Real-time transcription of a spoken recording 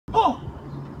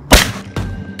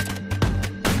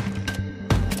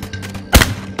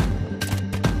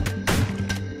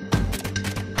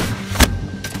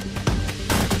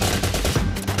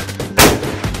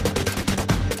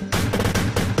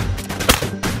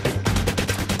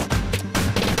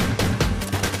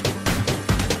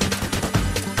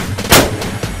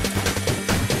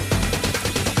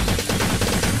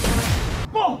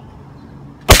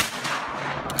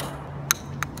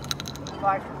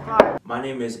My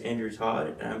name is Andrew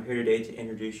Todd, and I'm here today to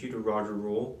introduce you to Roger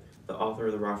Rule, the author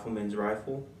of The Rifleman's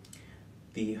Rifle,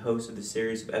 the host of the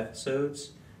series of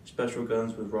episodes, Special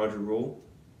Guns with Roger Rule.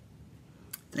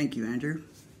 Thank you, Andrew.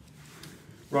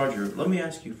 Roger, let me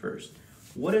ask you first,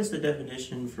 what is the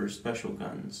definition for special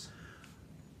guns?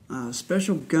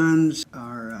 Special guns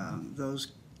are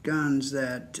those guns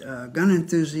that gun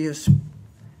enthusiasts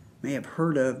may have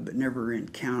heard of but never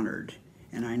encountered.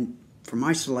 And for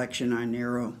my selection, I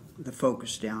narrow the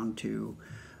focus down to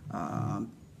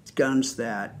guns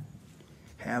that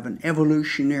have an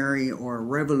evolutionary or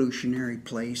revolutionary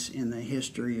place in the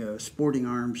history of sporting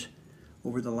arms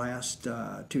over the last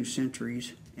 2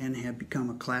 centuries and have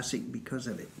become a classic because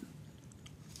of it.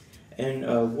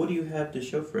 And what do you have to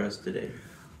show for us today?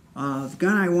 The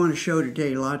gun I want to show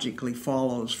today logically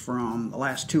follows from the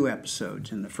last 2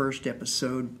 episodes. In the first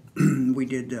episode, we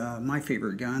did my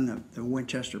favorite gun, the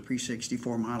Winchester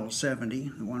P64 Model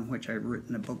 70, the one which I've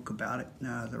written a book about it,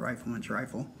 The Rifleman's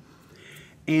Rifle.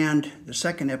 And the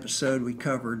second episode, we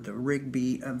covered the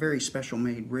Rigby, a very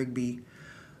special-made Rigby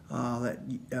that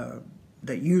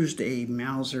used a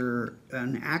Mauser,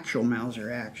 an actual Mauser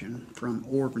action from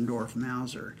Oberndorf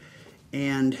Mauser.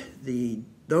 And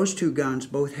those 2 guns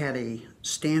both had a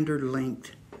standard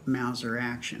length Mauser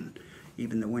action.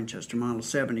 Even the Winchester Model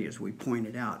 70, as we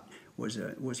pointed out, was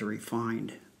a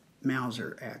refined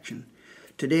Mauser action.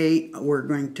 Today we're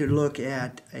going to look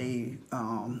at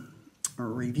or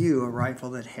review a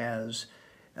rifle that has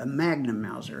a Magnum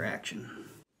Mauser action.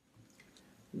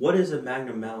 What is a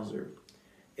Magnum Mauser?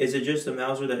 Is it just a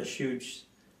Mauser that shoots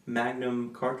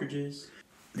Magnum cartridges?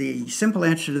 The simple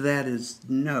answer to that is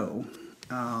no.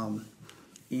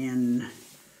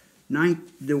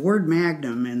 The word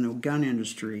Magnum in the gun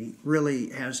industry really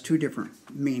has 2 different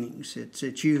meanings. It's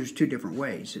used 2 different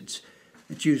ways. It's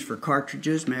used for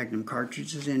cartridges, Magnum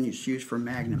cartridges, and it's used for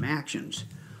Magnum actions.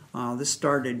 This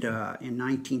started in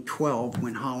 1912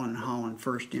 when Holland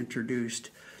first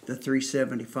introduced the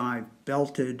 375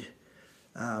 belted,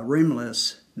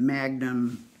 rimless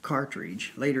Magnum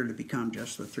cartridge, later to become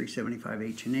just the 375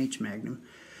 H&H Magnum.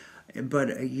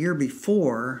 But a year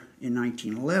before, in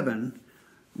 1911,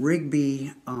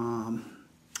 Rigby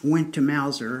went to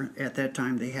Mauser. At that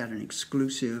time, they had an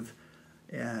exclusive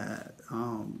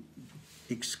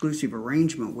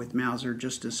arrangement with Mauser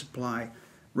just to supply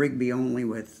Rigby only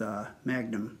with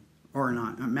Magnum or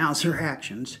not Mauser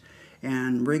actions.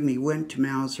 And Rigby went to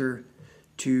Mauser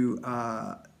to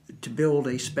build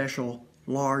a special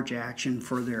large action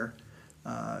for their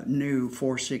new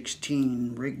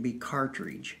 416 Rigby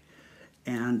cartridge.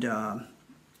 And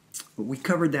we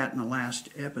covered that in the last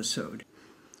episode.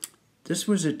 This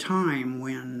was a time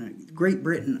when Great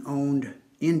Britain owned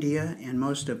India and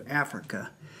most of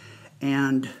Africa,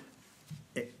 and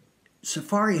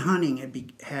safari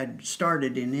hunting had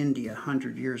started in India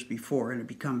 100 years before and had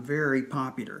become very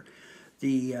popular.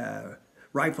 The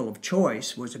rifle of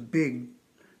choice was a big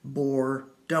bore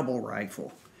double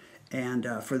rifle, and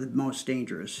for the most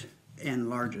dangerous and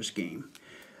largest game.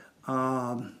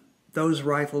 Those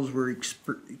rifles were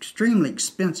extremely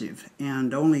expensive,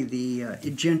 and only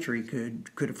the gentry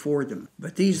could afford them.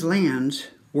 But these lands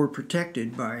were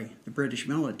protected by the British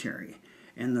military,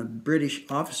 and the British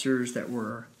officers that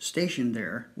were stationed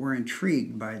there were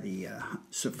intrigued by the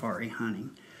safari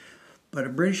hunting. But a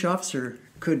British officer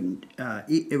couldn't,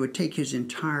 it would take his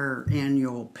entire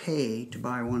annual pay to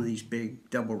buy one of these big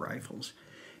double rifles.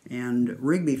 And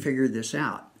Rigby figured this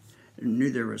out and knew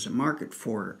there was a market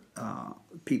for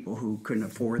people who couldn't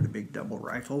afford the big double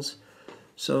rifles.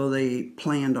 So they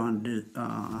planned on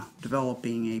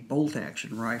developing a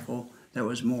bolt-action rifle that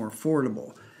was more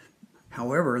affordable.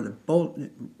 However,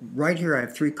 right here I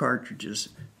have 3 cartridges.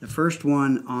 The first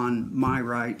one on my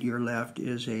right, your left,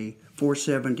 is a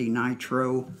 470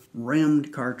 nitro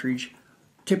rimmed cartridge,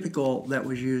 typical that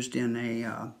was used in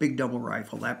a big double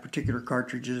rifle. That particular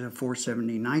cartridge is a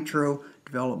 470 nitro,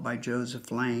 developed by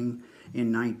Joseph Lang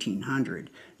in 1900.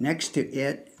 Next to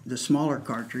it, the smaller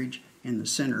cartridge in the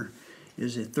center,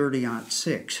 is a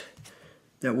 30-06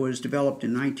 that was developed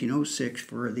in 1906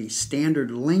 for the standard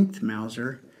length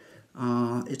Mauser.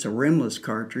 It's a rimless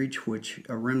cartridge, which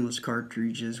a rimless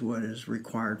cartridge is what is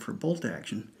required for bolt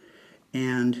action.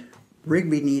 And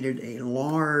Rigby needed a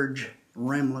large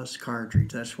rimless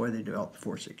cartridge. That's why they developed the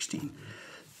 416.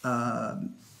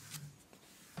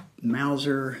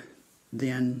 Mauser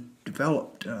then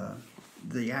developed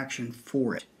the action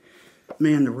for it.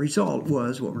 Man, the result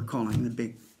was what we're calling the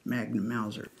big Magnum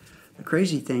Mauser. The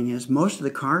crazy thing is most of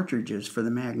the cartridges for the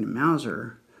Magnum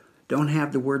Mauser don't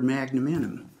have the word Magnum in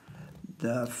them.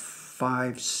 The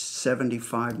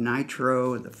 575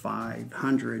 Nitro, the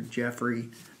 500 Jeffrey,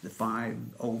 the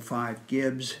 505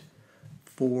 Gibbs,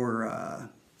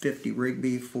 450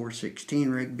 Rigby,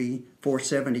 416 Rigby,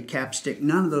 470 Capstick.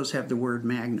 None of those have the word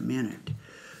Magnum in it.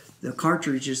 The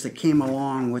cartridges that came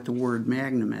along with the word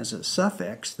Magnum as a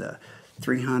suffix, the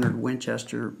 300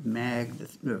 Winchester mag,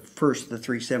 the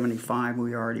 375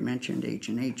 we already mentioned,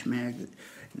 H&H mag, and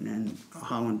then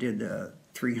Holland did the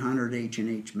 300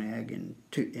 H&H mag in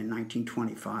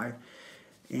 1925,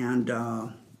 and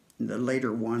the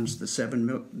later ones, the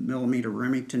 7mm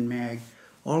Remington mag.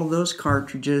 All of those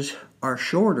cartridges are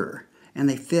shorter, and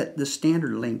they fit the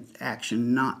standard length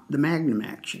action, not the Magnum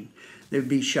action. They'd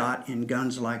be shot in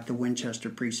guns like the Winchester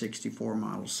Pre-64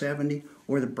 Model 70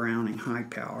 or the Browning High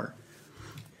Power.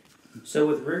 So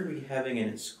with Rigby having an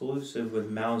exclusive with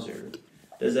Mauser,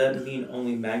 does that mean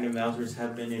only Magnum Mausers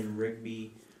have been in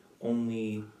Rigby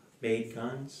only made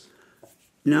guns?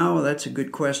 No, that's a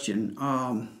good question.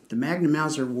 The Magnum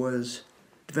Mauser was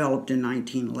developed in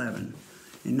 1911.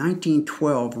 In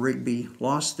 1912, Rigby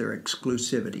lost their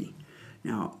exclusivity.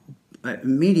 Now,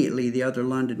 immediately the other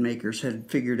London makers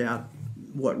had figured out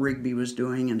what Rigby was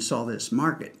doing and saw this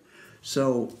market.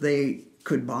 So they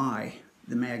could buy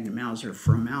the Magnum Mauser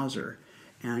from Mauser.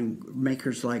 And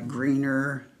makers like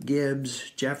Greener, Gibbs,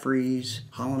 Jeffries,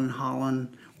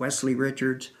 Holland, Wesley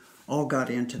Richards all got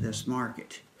into this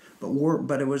market.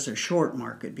 But it was a short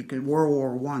market because World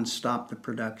War I stopped the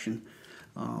production,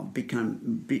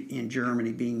 in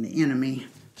Germany being the enemy,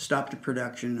 stopped the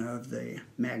production of the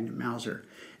Magnum Mauser.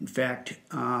 In fact,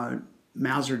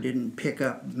 Mauser didn't pick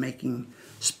up making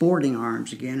sporting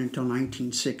arms again until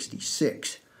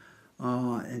 1966.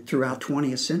 And throughout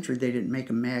 20th century, they didn't make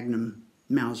a Magnum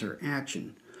Mauser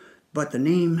action. But the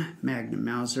name Magnum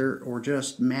Mauser, or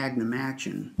just Magnum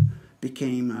action,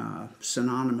 became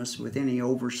synonymous with any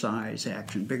oversized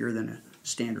action bigger than a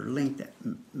standard length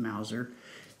Mauser.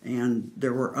 And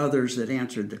there were others that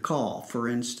answered the call. For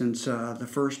instance, the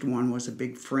first one was a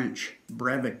big French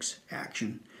Brevics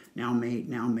action, now made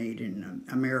in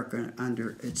America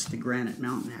under, it's the Granite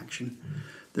Mountain action.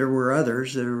 There were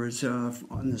others. There was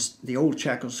on the old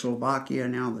Czechoslovakia,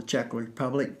 now the Czech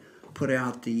Republic, put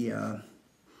out the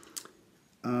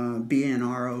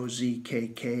BNROZKK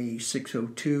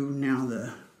 602, now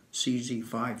the CZ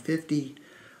 550.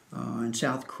 In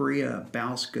South Korea,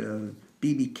 Bauska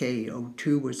BBK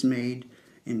 02 was made.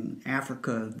 In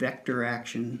Africa, Vector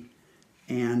action,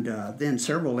 and then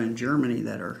several in Germany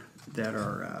that are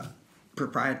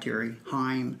proprietary,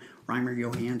 Heym, Reimer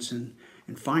Johansson.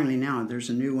 And finally now there's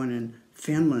a new one in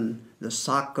Finland, the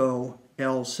Sako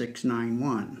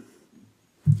L691.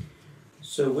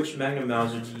 So which Magnum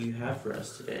Mauser do you have for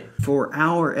us today? For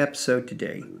our episode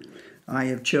today, I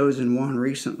have chosen one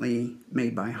recently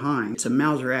made by Heym. It's a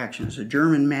Mauser action. It's a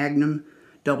German Magnum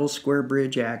double square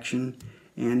bridge action,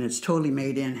 and it's totally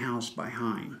made in-house by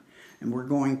Heym. And we're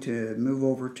going to move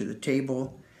over to the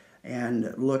table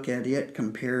and look at it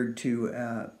compared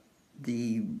to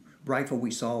the rifle we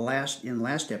saw in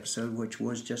last episode, which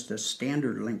was just a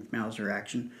standard length Mauser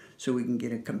action, so we can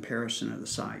get a comparison of the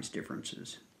size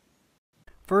differences.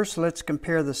 First, let's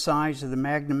compare the size of the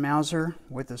Magnum Mauser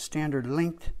with the standard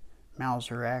length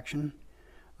Mauser action.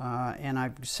 And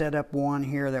I've set up one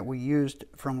here that we used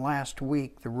from last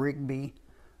week, the Rigby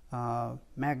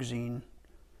magazine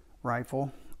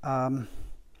rifle.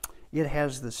 It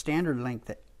has the standard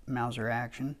length Mauser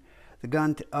action. The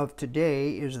gun of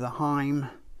today is the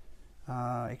Heym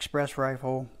express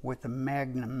rifle with the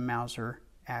Magnum Mauser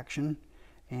action,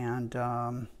 and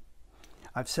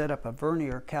I've set up a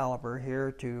vernier caliber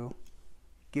here to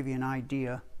give you an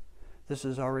idea. This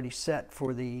is already set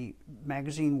for the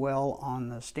magazine well on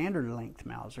the standard length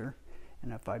Mauser,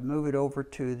 and if I move it over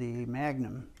to the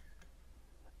Magnum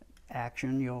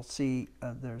action, you'll see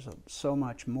there's so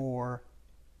much more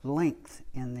length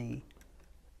in the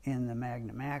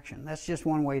Magnum action. That's just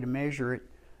one way to measure it.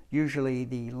 Usually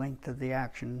the length of the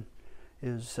action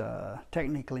is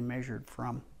technically measured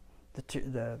from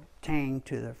the tang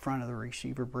to the front of the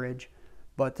receiver bridge,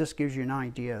 but this gives you an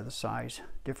idea of the size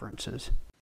differences.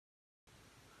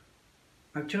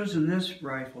 I've chosen this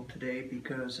rifle today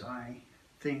because I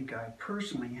think I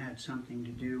personally had something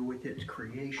to do with its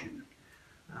creation.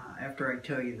 After I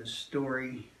tell you the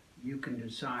story, you can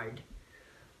decide.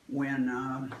 When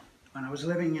I was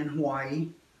living in Hawaii,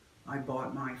 I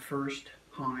bought my first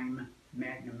Heym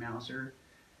Magnum Mauser,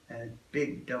 a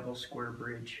big double square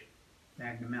bridge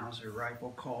Magnum Mauser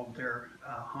rifle called their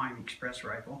Heym Express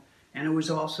rifle, and it was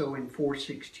also in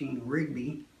 .416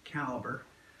 Rigby caliber.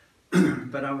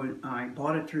 But I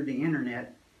bought it through the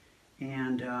internet,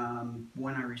 and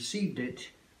when I received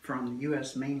it, from the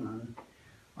U.S. mainland.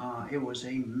 It was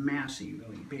a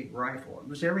massively big rifle. It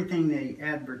was everything the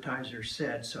advertiser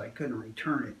said, so I couldn't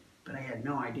return it, but I had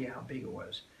no idea how big it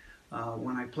was.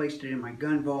 When I placed it in my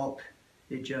gun vault,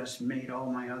 it just made all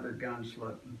my other guns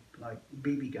look like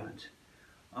BB guns.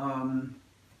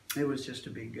 It was just a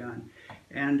big gun.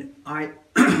 And I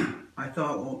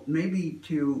thought, well, maybe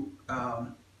to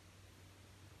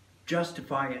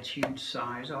justify its huge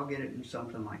size, I'll get it in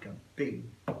something like a big,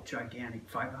 gigantic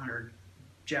 500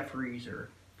 Jeffries or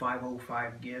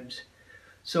 505 Gibbs.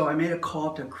 So I made a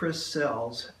call to Chris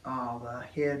Sells, the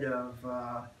head of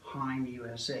Heym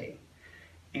USA,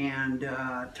 and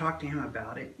talked to him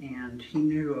about it, and he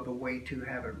knew of a way to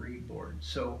have it read board.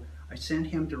 So I sent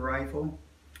him the rifle.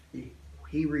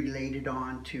 He relayed it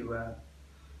on to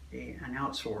an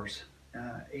outsource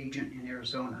agent in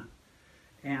Arizona,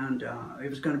 and it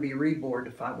was going to be a read board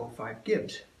to 505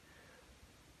 Gibbs.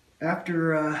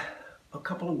 After a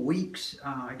couple of weeks,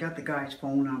 I got the guy's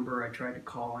phone number. I tried to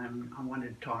call him. I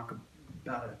wanted to talk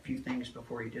about a few things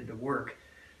before he did the work,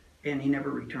 and he never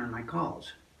returned my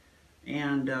calls.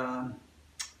 And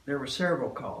there were several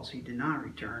calls he did not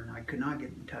return. I could not get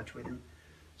in touch with him.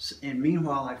 And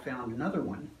meanwhile, I found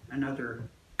another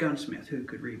gunsmith who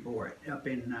could read board up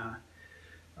in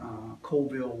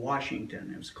Colville,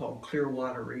 Washington. It was called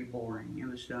Clearwater Reboring. It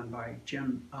was done by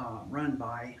run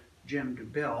by Jim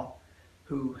DuBell,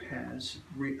 who has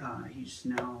he's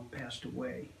now passed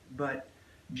away. But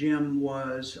Jim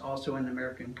was also in the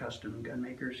American Custom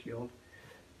Gunmakers Guild.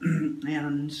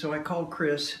 And so I called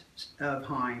Chris of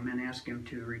Heym and asked him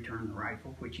to return the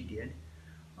rifle, which he did.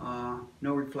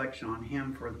 No reflection on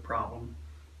him for the problem.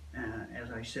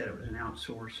 As I said, it was an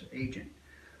outsourced agent.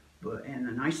 And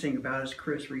the nice thing about it is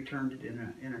Chris returned it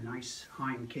in a nice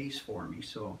Heym case for me,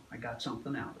 so I got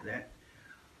something out of that.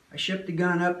 I shipped the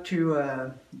gun up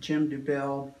to Jim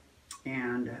DuBell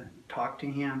and talked to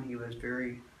him. He was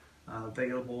very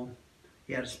available.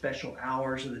 He had special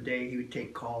hours of the day he would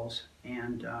take calls,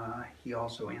 and he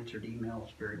also answered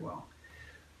emails very well.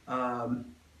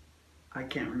 I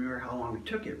can't remember how long it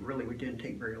took. It didn't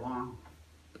take very long.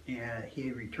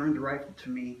 He returned the rifle to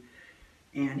me,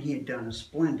 and he had done a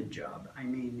splendid job. I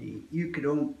mean,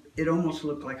 it almost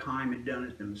looked like Heym had done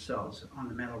it themselves on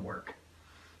the metalwork.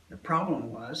 The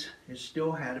problem was, it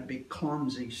still had a big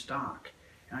clumsy stock,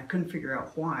 and I couldn't figure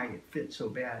out why it fit so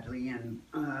badly. And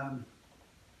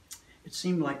it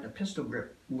seemed like the pistol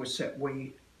grip was set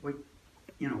way,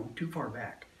 too far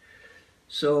back.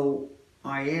 So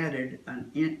I added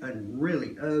a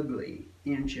really ugly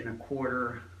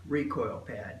 1.25" recoil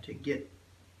pad to get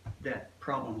that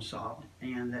problem solved,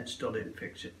 and that still didn't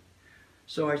fix it.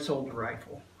 So I sold the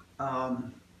rifle.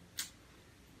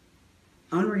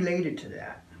 Unrelated to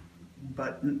that,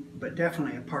 but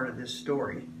definitely a part of this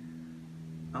story.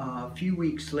 A few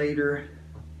weeks later,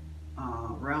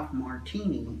 Ralph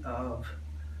Martini of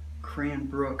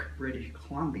Cranbrook, British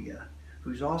Columbia,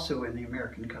 who's also in the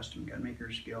American Custom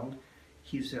Gunmakers Guild,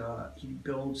 he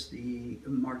builds the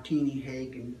Martini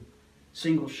Hagen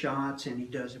single shots, and he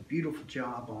does a beautiful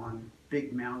job on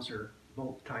big Mauser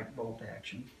type bolt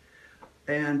action.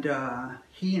 And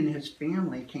he and his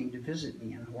family came to visit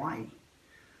me in Hawaii.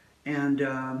 And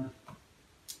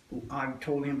I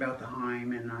told him about the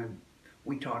Heym, and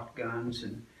we talked guns.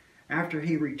 And after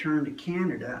he returned to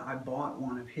Canada, I bought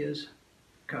one of his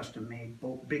custom-made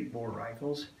big bore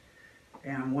rifles.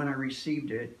 And when I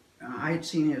received it, I had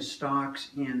seen his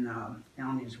stocks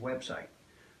on his website,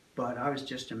 but I was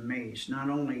just amazed, not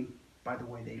only by the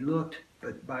way they looked,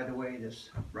 but by the way this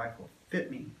rifle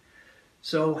fit me.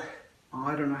 So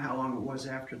I don't know how long it was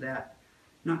after that.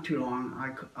 Not too long.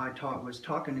 I was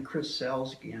talking to Chris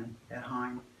Sells again at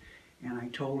Heym, and I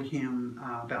told him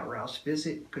about Ralph's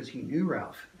visit, because he knew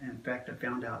Ralph. In fact, I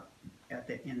found out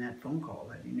in that phone call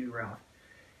that he knew Ralph.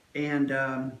 And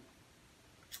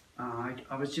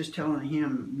I was just telling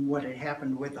him what had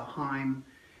happened with the Heym,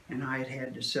 and I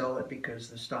had to sell it because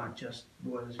the stock just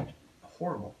was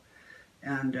horrible.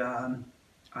 And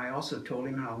I also told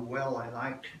him how well I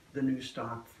liked the new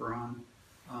stock from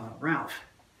Ralph.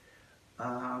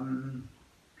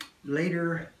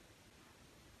 Later,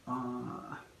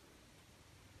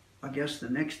 I guess the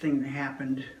next thing that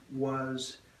happened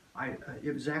was,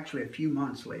 it was actually a few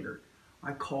months later,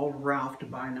 I called Ralph to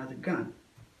buy another gun.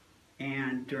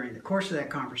 And during the course of that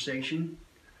conversation,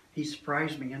 he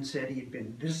surprised me and said he had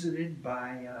been visited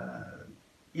by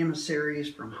emissaries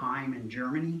from Heym in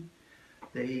Germany.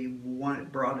 They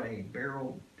brought a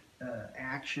barrel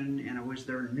action, and it was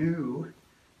their new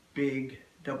big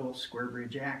double square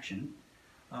bridge action.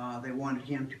 They wanted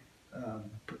him to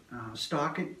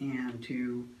stock it and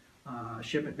to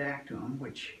ship it back to them,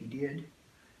 which he did.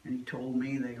 and he told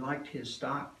me they liked his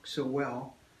stock so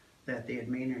well that they had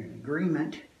made an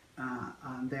agreement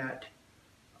that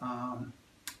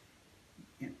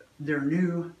their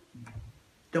new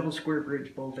double square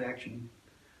bridge bolt action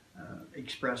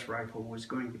express rifle was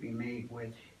going to be made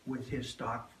with his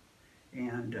stock,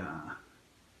 and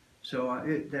so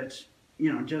that's,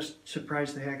 you know, just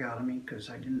surprised the heck out of me,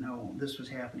 because I didn't know this was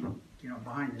happening, you know,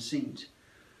 behind the scenes.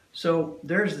 So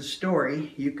there's the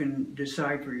story. You can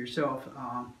decide for yourself.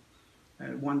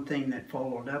 One thing that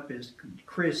followed up is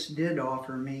Chris did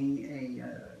offer me a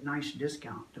nice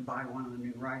discount to buy one of the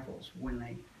new rifles when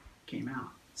they came out.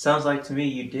 Sounds like to me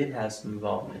you did have some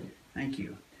involvement. Thank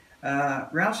you.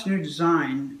 Ralph's new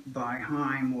design by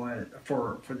Heym was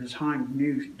for this Heym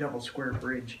new double square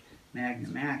bridge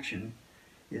Magnum Action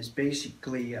is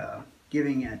basically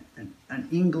giving it an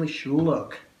English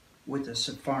look with a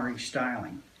safari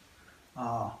styling.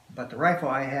 But the rifle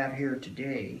I have here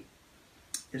today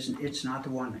it's not the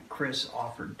one that Chris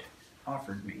offered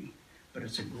me, but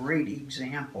it's a great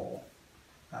example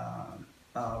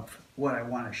of what I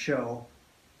want to show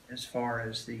as far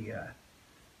as the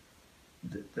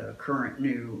current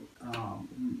new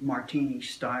Martini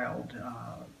styled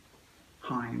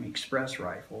Heym Express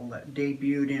rifle that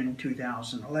debuted in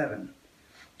 2011.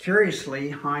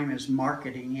 Curiously, Heym is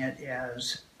marketing it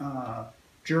as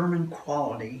German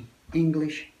quality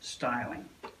English styling.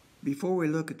 Before we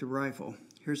look at the rifle,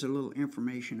 here's a little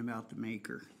information about the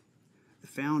maker. The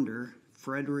founder,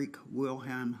 Friedrich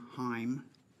Wilhelm Heym,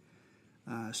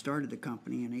 started the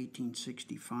company in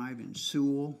 1865 in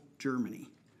Suhl, Germany.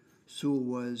 Suhl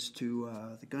was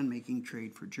to the gun-making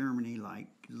trade for Germany like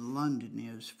London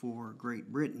is for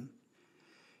Great Britain.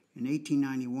 In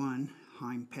 1891,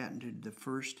 Heym patented the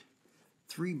first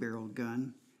three-barrel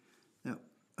gun that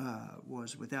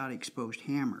was without exposed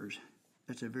hammers.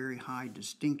 That's a very high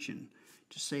distinction.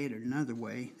 To say it another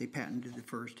way, they patented the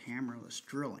first hammerless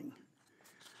drilling.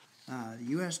 The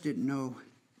U.S. didn't know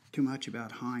too much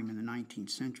about Heym in the 19th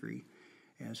century,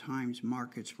 as Heym's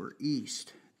markets were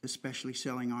east, especially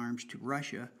selling arms to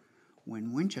Russia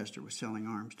when Winchester was selling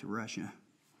arms to Russia.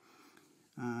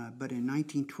 But in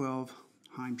 1912,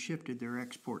 Heym shifted their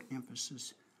export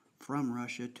emphasis from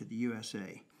Russia to the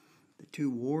USA. The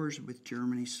two wars with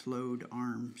Germany slowed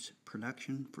arms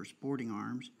production for sporting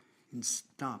arms and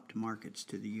stopped markets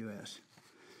to the U.S.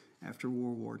 After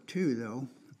World War II, though,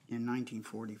 in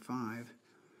 1945,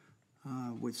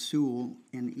 with Suhl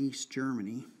in East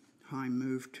Germany, Heym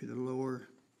moved to the lower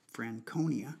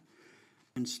Franconia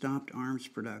and stopped arms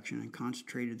production and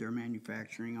concentrated their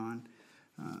manufacturing on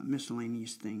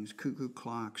miscellaneous things, cuckoo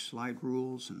clocks, slide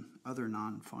rules, and other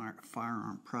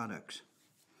non-firearm products.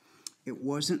 It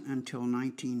wasn't until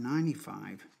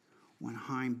 1995 when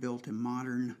Heym built a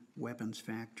modern weapons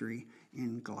factory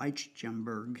in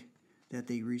Gleichenberg that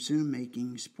they resumed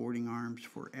making sporting arms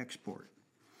for export.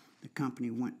 The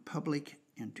company went public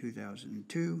in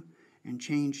 2002 and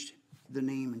changed the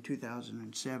name in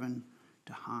 2007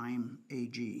 to Heym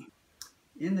AG.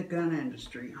 In the gun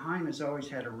industry, Heym has always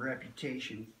had a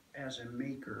reputation as a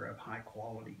maker of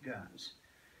high-quality guns,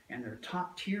 and their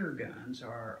top-tier guns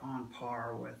are on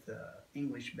par with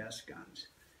English best guns.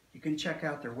 You can check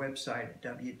out their website at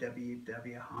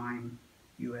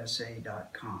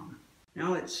www.heymusa.com.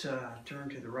 Now let's turn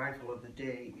to the rifle of the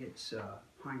day. It's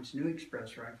Heym's new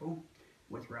Express rifle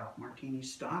with Ralph Martini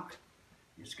stock.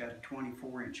 It's got a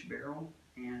 24-inch barrel,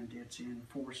 and it's in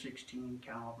 416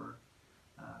 caliber,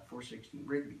 416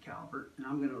 Rigby caliber. And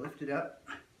I'm going to lift it up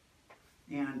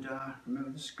and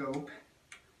remove the scope,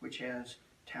 which has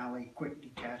Tally quick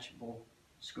detachable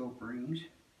scope rings.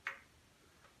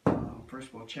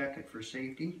 First we'll check it for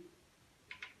safety.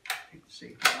 Take the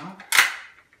safety out,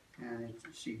 and you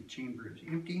see the chamber is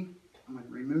empty. I'm going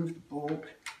to remove the bolt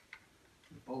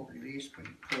release, but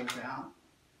it pulls out.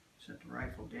 Set the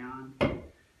rifle down,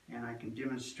 and I can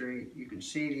demonstrate. You can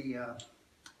see the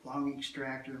long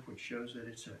extractor, which shows that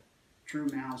it's a true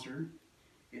Mauser.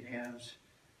 It has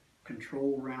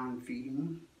control round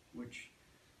feeding, which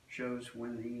shows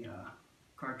when the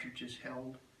cartridge is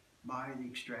held by the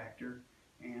extractor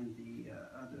and the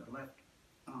left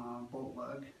bolt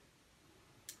lug,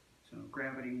 so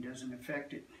gravity doesn't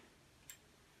affect it.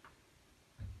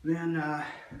 Then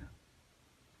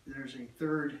there's a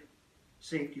third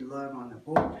safety lug on the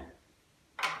bolt.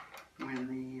 When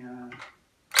the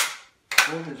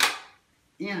bolt is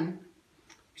in,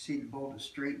 you see the bolt is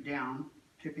straight down,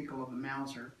 typical of a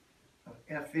Mauser.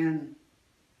 FN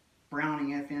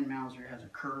Browning FN Mauser has a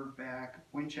curved back.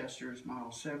 Winchester's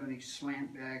Model 70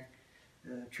 slant back.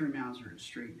 The true Mauser is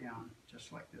straight down,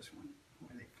 just like this one,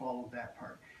 where they followed that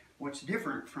part. What's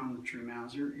different from the true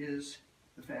Mauser is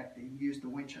the fact that he used the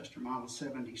Winchester Model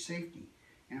 70 safety.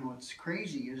 And what's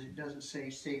crazy is it doesn't say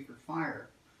safe for fire,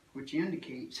 which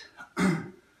indicates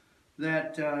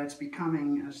that it's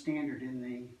becoming a standard in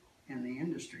the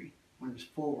industry. When it's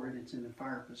forward, it's in the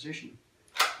fire position.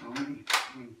 Well, when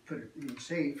you put it in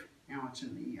safe, now it's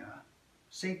in the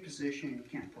safe position. You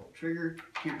can't pull the trigger,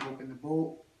 can't open the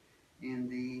bolt. In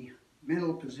the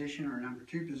middle position or number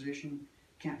 2 position,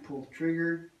 can't pull the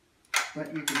trigger,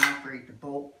 but you can operate the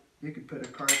bolt. You can put a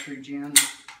cartridge in.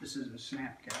 This is a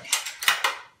snap cap.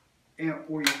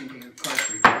 Or you can take a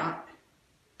cartridge out.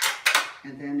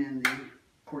 And then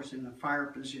of course in the fire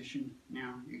position,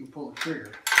 now you can pull the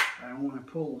trigger. I don't want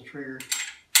to pull the trigger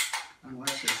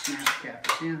unless the snap cap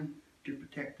is in to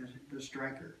protect the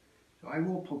striker. So I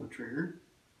will pull the trigger.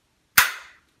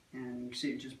 And you can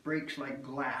see it just breaks like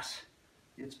glass.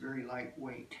 It's very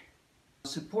lightweight.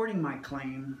 Supporting my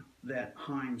claim that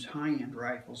Heym's high-end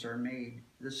rifles are made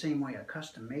the same way a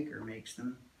custom maker makes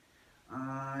them,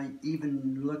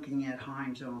 even looking at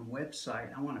Heym's own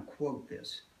website, I want to quote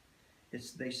this.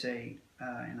 They say,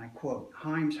 and I quote,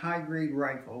 "Heym's high-grade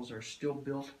rifles are still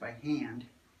built by hand,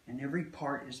 and every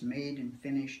part is made and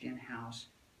finished in-house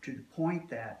to the point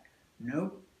that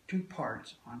no 2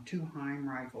 parts on 2 Heym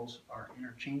rifles are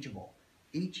interchangeable.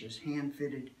 Each is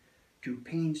hand-fitted to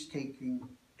painstaking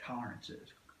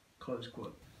tolerances," close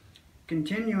quote.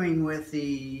 Continuing with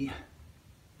the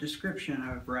description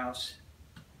of Ralph's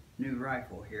new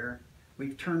rifle here,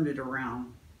 we've turned it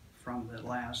around from the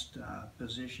last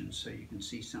position so you can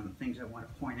see some of the things I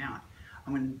want to point out.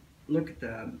 I'm going to look at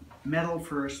the metal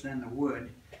first, then the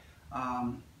wood.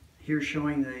 Here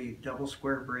showing the double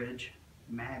square bridge,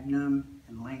 magnum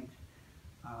and length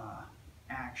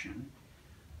action.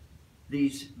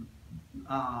 These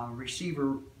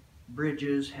receiver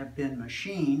bridges have been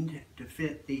machined to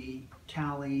fit the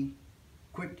Tally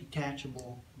quick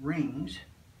detachable rings,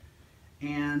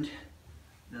 and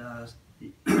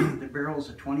the barrel's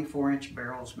a 24-inch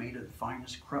barrel. It's made of the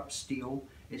finest Krupp steel.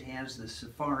 It has the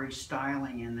safari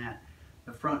styling in that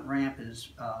the front ramp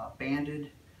is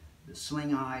banded, the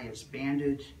sling eye is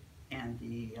banded, and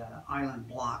the island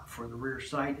block for the rear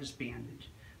sight is banded.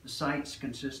 The sights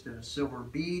consist of a silver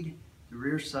bead. The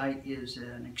rear sight is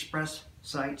an express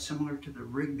sight similar to the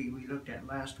Rigby we looked at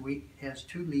last week. It has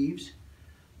 2 leaves,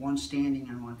 one standing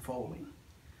and one folding.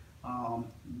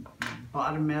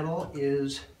 Bottom metal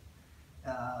is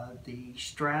the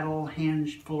straddle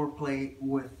hinged floor plate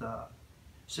with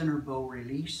center bow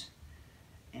release.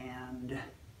 And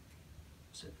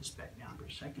set this back down for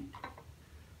a second.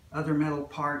 Other metal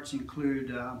parts include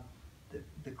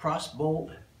the cross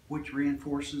bolt, which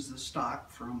reinforces the stock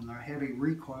from the heavy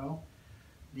recoil,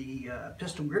 the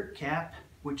pistol grip cap,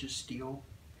 which is steel,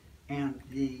 and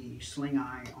the sling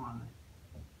eye on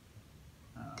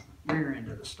the rear end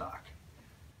of the stock.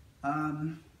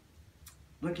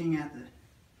 Looking at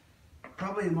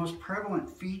probably the most prevalent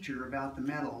feature about the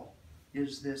metal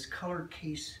is this color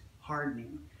case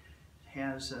hardening. It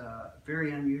has a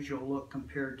very unusual look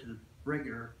compared to the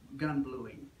regular gun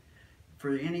bluing.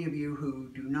 For any of you who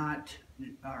do not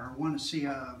or want to see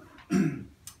a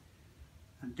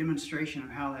demonstration of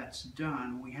how that's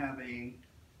done, we have a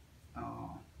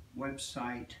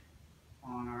website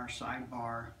on our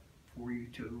sidebar for you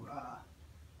to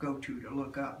go to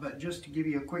look up. But just to give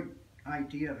you a quick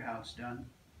idea of how it's done,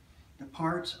 the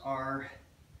parts are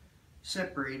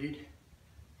separated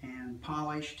and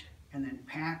polished and then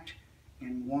packed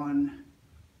in 1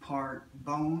 part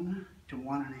bone to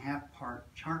 1.5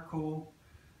 part charcoal,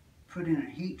 put in a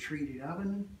heat treated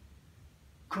oven,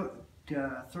 cooked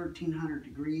 1300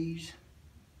 degrees,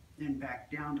 then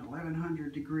back down to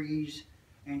 1100 degrees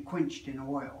and quenched in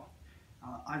oil.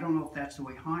 I don't know if that's the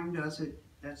way Heym does it.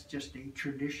 That's just a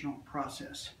traditional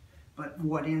process. But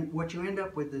what you end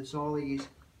up with is all these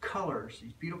colors,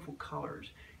 these beautiful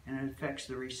colors, and it affects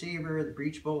the receiver, the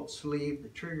breech bolt sleeve, the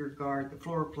trigger guard, the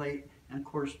floor plate, and of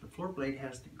course the floor plate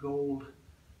has the gold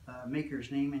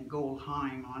maker's name in gold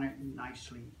Heym on it, and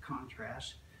nicely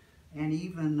contrasts. And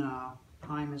even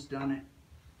Heym has done it,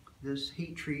 this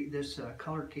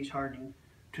color case hardening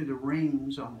to the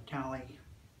rings on the Tally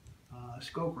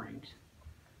scope rings.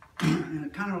 And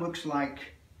it kind of looks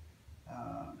like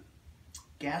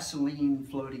gasoline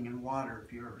floating in water,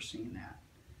 if you've ever seen that.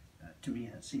 To me,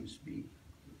 that seems to be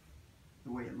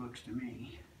the way it looks to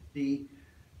me.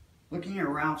 Looking at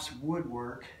Ralph's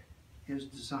woodwork, his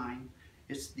design,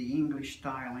 it's the English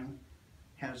styling,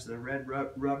 has the red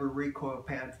rubber recoil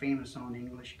pad famous on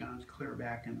English guns clear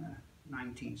back in the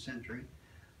 19th century.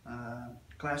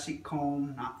 Classic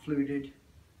comb, not fluted,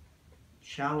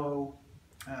 shallow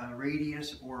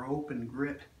radius or open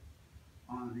grip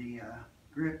on the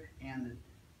grip, and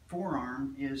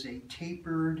forearm is a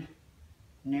tapered,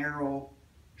 narrow,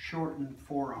 shortened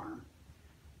forearm.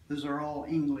 Those are all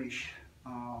English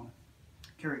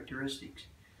characteristics.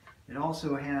 It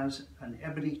also has an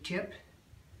ebony tip,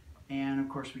 and of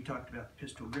course we talked about the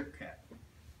pistol grip cap.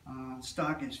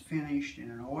 Stock is finished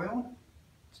in an oil.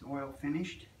 It's oil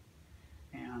finished,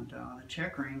 and the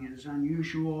checkering is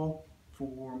unusual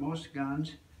for most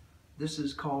guns. This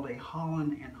is called a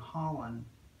Holland and Holland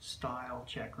style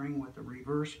checkering with a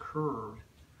reverse curve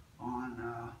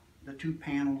on the two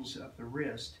panels of the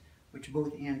wrist, which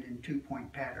both end in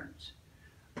 2-point patterns.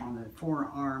 On the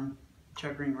forearm,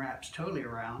 checkering wraps totally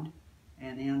around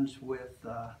and ends with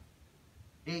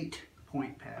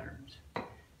 8-point patterns.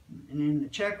 And in the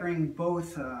checkering,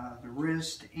 both the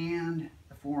wrist and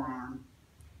the forearm,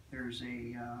 there's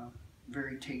a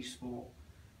very tasteful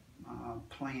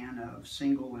plan of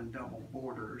single and double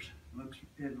borders.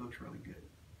 It looks really good.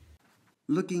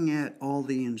 Looking at all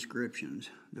the inscriptions,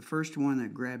 the first one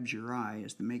that grabs your eye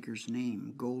is the maker's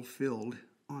name, gold-filled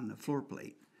on the floor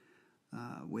plate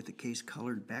with a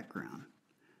case-colored background.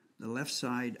 The left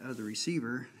side of the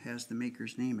receiver has the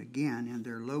maker's name again in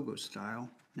their logo style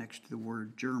next to the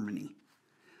word Germany.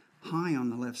 High on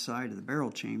the left side of the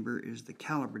barrel chamber is the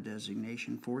caliber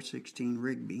designation 416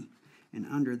 Rigby, and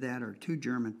under that are 2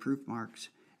 German proof marks,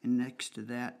 and next to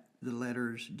that the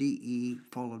letters DE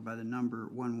followed by the number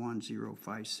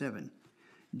 11057.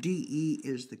 DE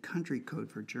is the country code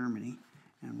for Germany,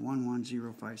 and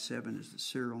 11057 is the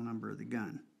serial number of the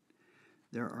gun.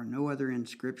 There are no other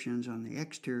inscriptions on the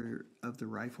exterior of the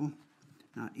rifle,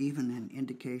 not even an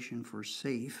indication for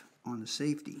safe on the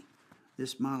safety.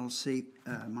 This Model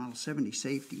 70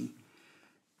 safety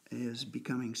is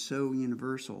becoming so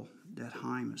universal that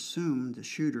Heym assumed the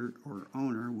shooter or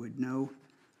owner would know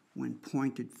when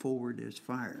pointed forward as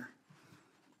fire.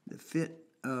 The fit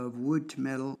of wood to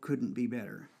metal couldn't be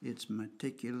better. It's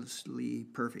meticulously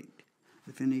perfect.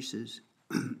 The finish is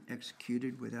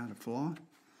executed without a flaw.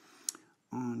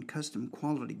 On custom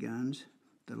quality guns,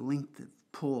 the length of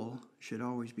pull should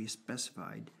always be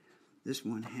specified. This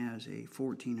one has a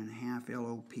 14.5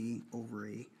 LOP over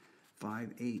a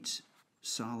 5/8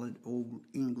 solid Old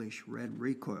English red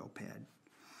recoil pad.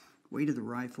 Weight of the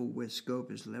rifle with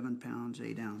scope is 11 pounds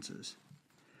 8 ounces.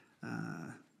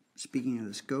 Speaking of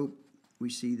the scope, we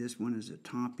see this one is a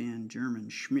top-end German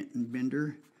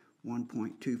Schmittenbinder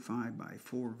 1.25 by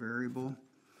 4 variable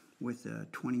with a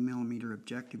 20 millimeter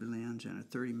objective lens and a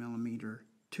 30 millimeter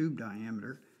tube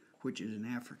diameter, which is an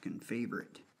African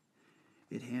favorite.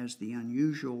 It has the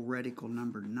unusual reticle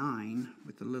number 9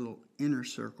 with a little inner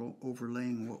circle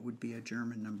overlaying what would be a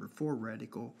German number 4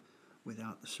 reticle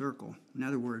without the circle. In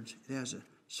other words, it has a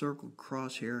circled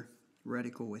crosshair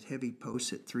reticle with heavy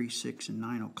posts at 3, 6, and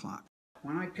 9 o'clock.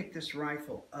 When I pick this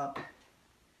rifle up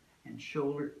and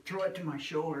throw it to my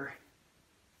shoulder,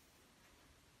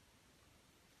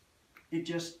 it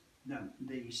just,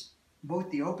 both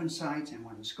the open sights and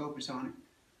when the scope is on it,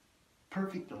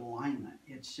 perfect alignment.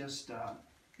 It's just,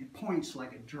 it points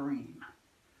like a dream.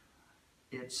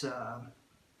 It's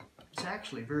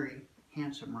actually a very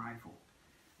handsome rifle.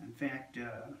 In fact,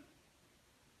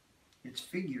 its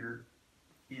figure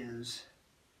is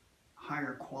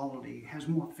higher quality, has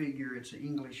more figure. It's an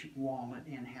English walnut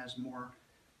and has more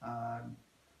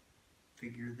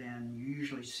figure than you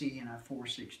usually see in a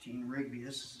 416 Rigby.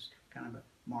 This is kind of a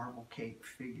marble cake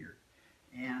figure.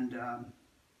 And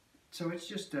so it's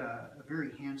just a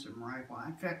very handsome rifle.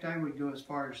 In fact, I would go as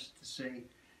far as to say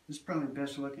this is probably the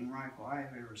best looking rifle I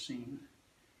have ever seen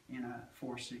in a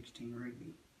 416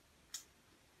 Rigby.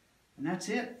 And that's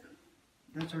it.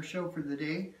 That's our show for the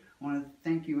day. I want to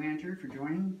thank you, Andrew, for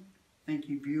joining. Thank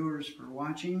you, viewers, for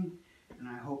watching. And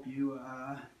I hope you,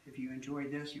 if you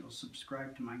enjoyed this, you'll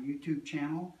subscribe to my YouTube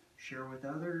channel, share with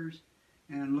others,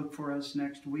 and look for us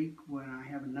next week when I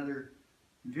have another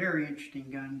very interesting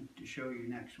gun to show you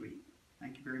next week.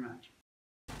 Thank you very much.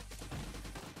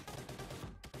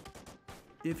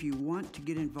 If you want to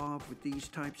get involved with these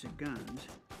types of guns,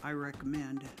 I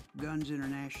recommend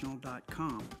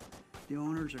gunsinternational.com. The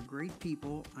owners are great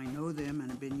people. I know them and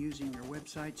have been using their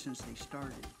website since they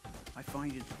started. I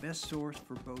find it the best source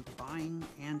for both buying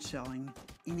and selling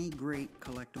any great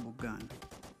collectible gun.